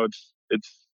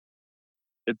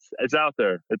it's out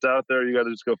there. It's out there. You got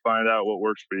to just go find out what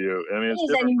works for you. I mean, it's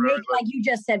different. And you make, like you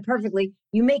just said perfectly,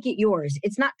 you make it yours.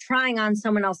 It's not trying on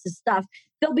someone else's stuff.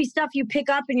 There'll be stuff you pick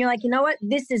up and you're like, you know what?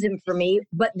 This isn't for me,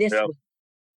 but this. Yep.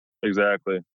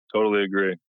 Exactly. Totally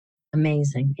agree.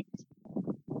 Amazing.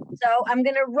 So I'm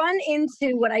going to run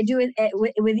into what I do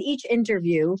with each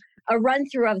interview, a run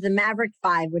through of the Maverick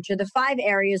 5, which are the 5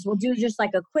 areas. We'll do just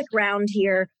like a quick round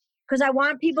here because I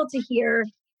want people to hear.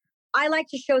 I like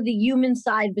to show the human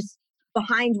side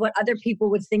behind what other people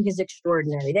would think is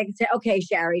extraordinary. They can say, okay,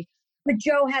 Shari, but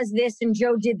Joe has this and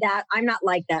Joe did that. I'm not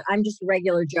like that. I'm just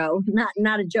regular Joe,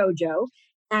 not a Joe.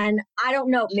 And I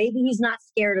don't know, maybe he's not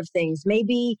scared of things.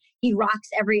 Maybe he rocks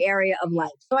every area of life.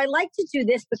 So I like to do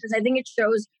this because I think it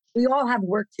shows we all have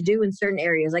work to do in certain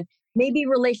areas. Like maybe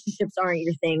relationships aren't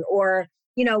your thing, or,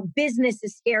 business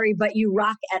is scary, but you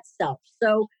rock at self.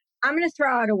 So I'm going to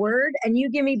throw out a word and you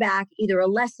give me back either a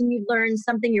lesson you've learned,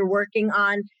 something you're working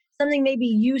on, something maybe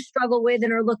you struggle with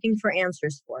and are looking for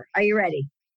answers for. Are you ready?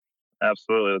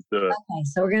 Absolutely. Let's do it. Okay.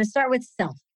 So we're going to start with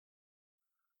self.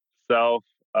 Self.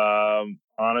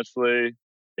 Honestly,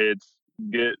 it's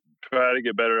try to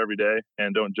get better every day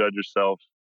and don't judge yourself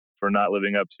for not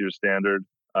living up to your standard.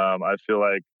 I feel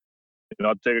like,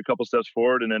 I'll take a couple steps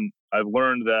forward, and then I've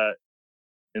learned that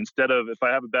instead of, if I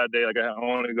have a bad day, like I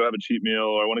want to go have a cheat meal,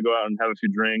 or I want to go out and have a few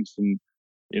drinks, and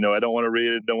I don't want to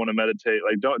read it, don't want to meditate,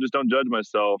 like don't judge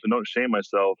myself and don't shame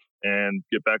myself, and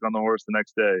get back on the horse the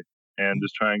next day and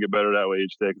just try and get better that way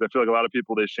each day. Because I feel like a lot of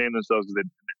people, they shame themselves because it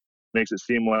makes it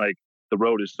seem like the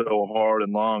road is so hard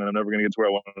and long and I'm never going to get to where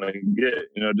I want to get.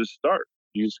 Just start.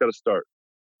 You just got to start.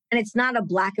 And it's not a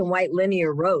black and white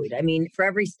linear road. I mean, for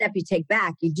every step you take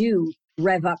back, you do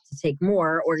rev up to take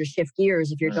more or to shift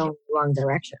gears if you're going the wrong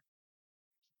direction.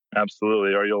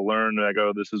 Absolutely. Or you'll learn, like,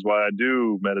 oh, this is why I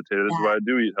do meditate. This is why I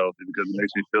do eat healthy, because it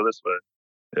makes me feel this way.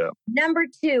 Yeah. Number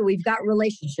 2, we've got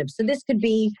relationships. So this could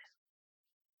be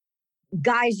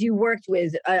guys you worked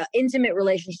with, intimate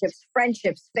relationships,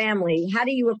 friendships, family. How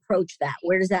do you approach that?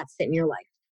 Where does that sit in your life?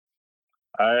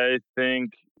 I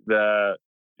think that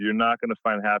you're not going to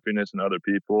find happiness in other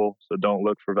people. So don't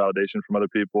look for validation from other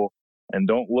people, and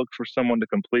don't look for someone to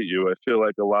complete you. I feel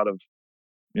like a lot of,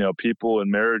 people in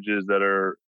marriages that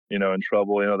are, in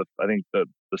trouble, I think the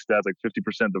stats like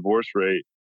 50% divorce rate,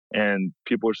 and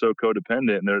people are so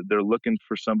codependent, and they're looking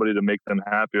for somebody to make them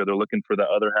happy, or they're looking for the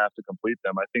other half to complete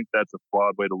them. I think that's a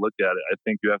flawed way to look at it. I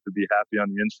think you have to be happy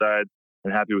on the inside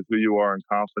and happy with who you are and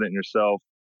confident in yourself,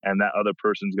 and that other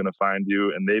person's going to find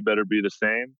you, and they better be the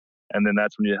same. And then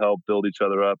that's when you help build each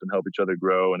other up and help each other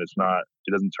grow. And it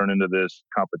doesn't turn into this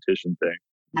competition thing.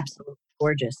 Absolutely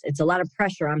gorgeous. It's a lot of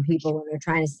pressure on people when they're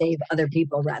trying to save other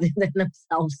people rather than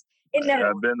themselves.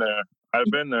 I've been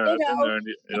there.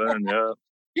 Yeah.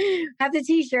 Have the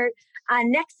t-shirt.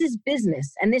 Next is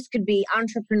business. And this could be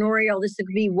entrepreneurial. This could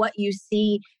be what you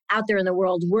see out there in the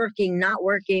world, working, not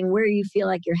working, where you feel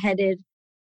like you're headed.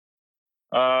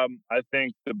 I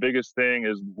think the biggest thing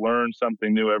is learn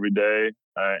something new every day.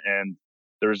 And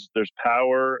there's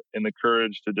power in the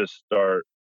courage to just start.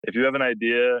 If you have an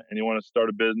idea and you want to start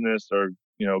a business, or,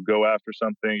 go after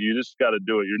something, you just got to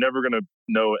do it. You're never going to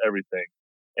know everything.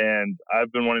 And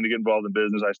I've been wanting to get involved in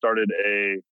business. I started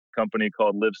a company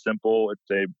called Live Simple.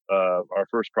 It's our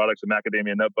first product's a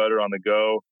macadamia nut butter on the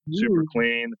go, super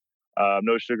clean,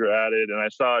 no sugar added. And I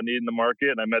saw a need in the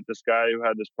market, and I met this guy who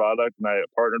had this product, and I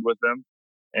partnered with him.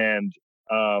 And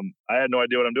I had no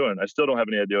idea what I'm doing. I still don't have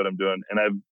any idea what I'm doing. And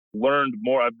I've learned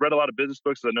more. I've read a lot of business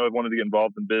books because I know I've wanted to get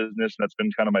involved in business, and that's been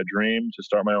kind of my dream, to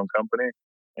start my own company.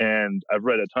 And I've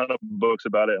read a ton of books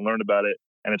about it and learned about it.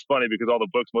 And it's funny because all the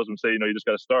books, most of them say, you just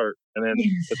got to start. And then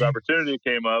this opportunity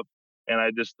came up, and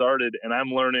I just started, and I'm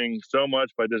learning so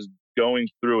much by just going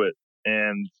through it,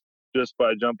 and just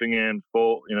by jumping in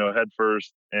full, head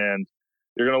first. And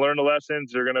you're going to learn the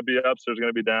lessons. There's going to be ups, there's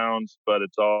going to be downs, but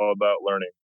it's all about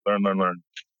learning. Learn.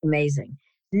 Amazing.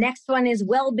 Next one is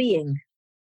well-being.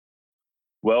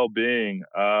 Well-being.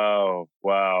 Oh,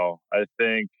 wow. I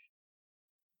think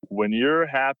when you're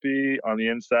happy on the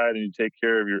inside and you take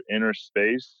care of your inner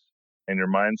space and your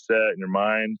mindset and your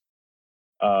mind,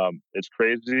 it's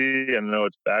crazy. I know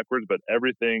it's backwards, but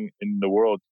everything in the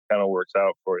world kind of works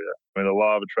out for you. I mean, the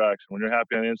law of attraction. When you're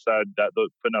happy on the inside,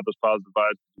 putting out those positive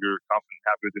vibes, you're confident,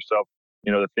 happy with yourself.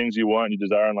 The things you want and you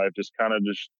desire in life just kind of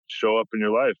just show up in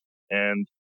your life, and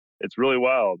it's really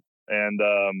wild. And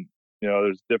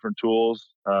there's different tools.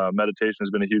 Meditation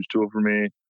has been a huge tool for me,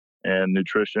 and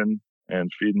nutrition, and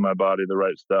feeding my body the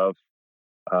right stuff,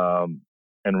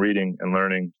 and reading and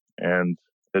learning, and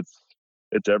it's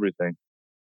everything.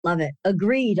 Love it.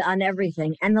 Agreed on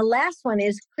everything. And the last one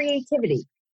is creativity.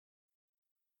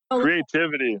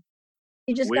 Creativity.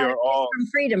 You just got all from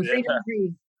freedom. Yeah. Freedom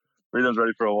breathe. Freedom's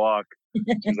ready for a walk.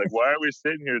 She's like, why are we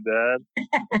sitting here,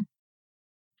 Dad?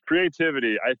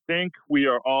 Creativity. I think we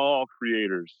are all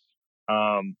creators,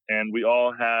 and we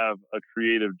all have a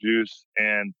creative juice.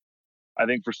 And I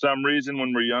think for some reason,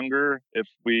 when we're younger, if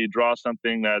we draw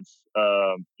something that's,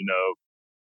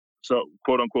 so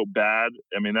quote unquote bad,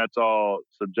 I mean, that's all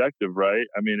subjective, right?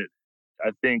 I mean, I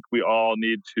think we all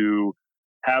need to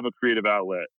have a creative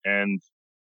outlet, and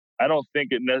I don't think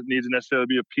it needs to necessarily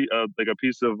be a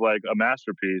piece of like a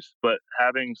masterpiece, but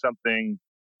having something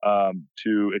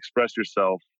to express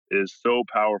yourself is so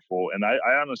powerful. And I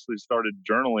honestly started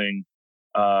journaling,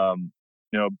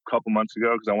 a couple months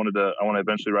ago, because I want to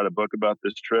eventually write a book about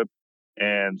this trip.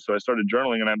 And so I started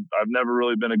journaling, and I've never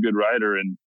really been a good writer.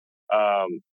 And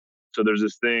so there's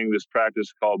this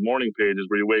practice called morning pages,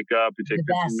 where you wake up, you take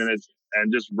 15 minutes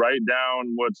and just write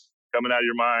down what's coming out of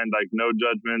your mind, like no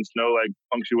judgments, no like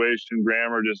punctuation,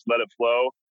 grammar, just let it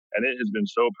flow. And it has been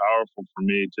so powerful for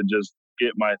me to just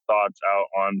get my thoughts out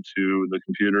onto the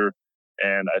computer.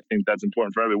 And I think that's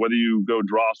important for everybody. Whether you go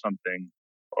draw something,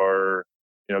 or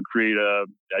create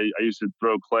I used to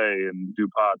throw clay and do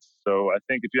pots. So I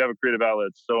think if you have a creative outlet,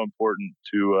 it's so important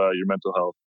to your mental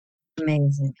health.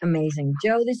 Amazing. Amazing.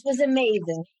 Joe, this was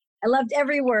amazing. I loved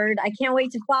every word. I can't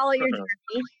wait to follow your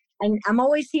journey. And I'm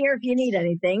always here if you need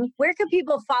anything. Where can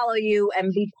people follow you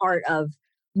and be part of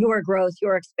your growth,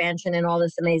 your expansion, and all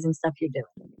this amazing stuff you're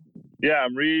doing? Yeah,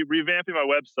 I'm revamping my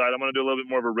website. I'm going to do a little bit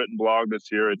more of a written blog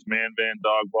this year. It's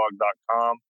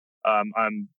manvandogblog.com.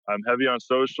 I'm heavy on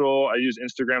social. I use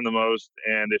Instagram the most,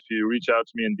 and if you reach out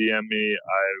to me and DM me,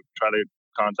 I try to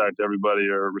contact everybody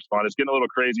or respond. It's getting a little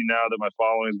crazy now that my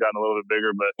following's gotten a little bit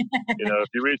bigger, but if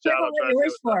you reach out, I'll try to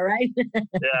wish for, right?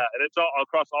 Yeah, and it's all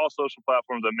across all social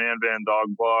platforms at Man Van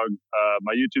Dog Blog.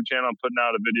 My YouTube channel, I'm putting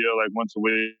out a video like once a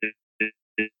week,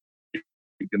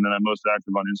 and then I'm most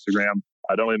active on Instagram.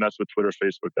 I don't really mess with Twitter,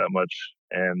 Facebook that much.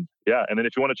 And yeah, and then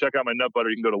if you want to check out my nut butter,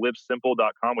 you can go to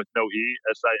livesimple.com with no E,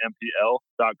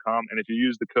 SIMPL.com. And if you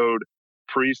use the code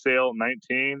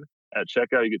presale19 at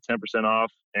checkout, you get 10%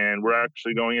 off. And we're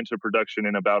actually going into production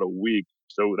in about a week.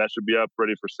 So that should be up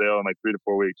ready for sale in like 3 to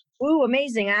 4 weeks. Ooh,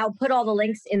 amazing. I'll put all the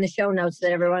links in the show notes so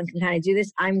that everyone can kind of do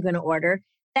this. I'm going to order.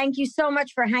 Thank you so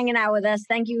much for hanging out with us.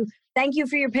 Thank you. Thank you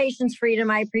for your patience, Freedom.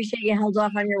 I appreciate you held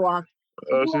off on your walk.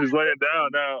 Oh, she's laying down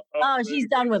now. Oh, she's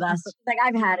done with us. She's like,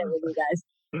 I've had it with you guys.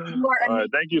 You all right,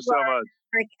 thank you so much.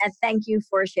 Rick, and thank you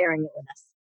for sharing it with us.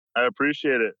 I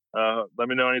appreciate it. Let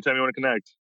me know anytime you want to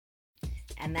connect.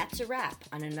 And that's a wrap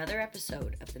on another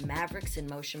episode of the Mavericks in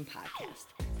Motion podcast.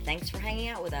 Thanks for hanging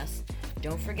out with us.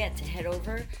 Don't forget to head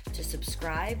over to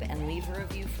subscribe and leave a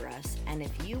review for us. And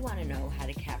if you want to know how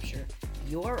to capture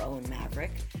your own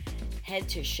Maverick, head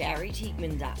to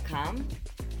SherryTeekman.com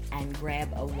and grab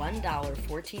a $1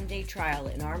 14-day trial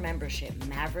in our membership,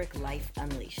 Maverick Life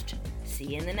Unleashed. See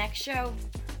you in the next show.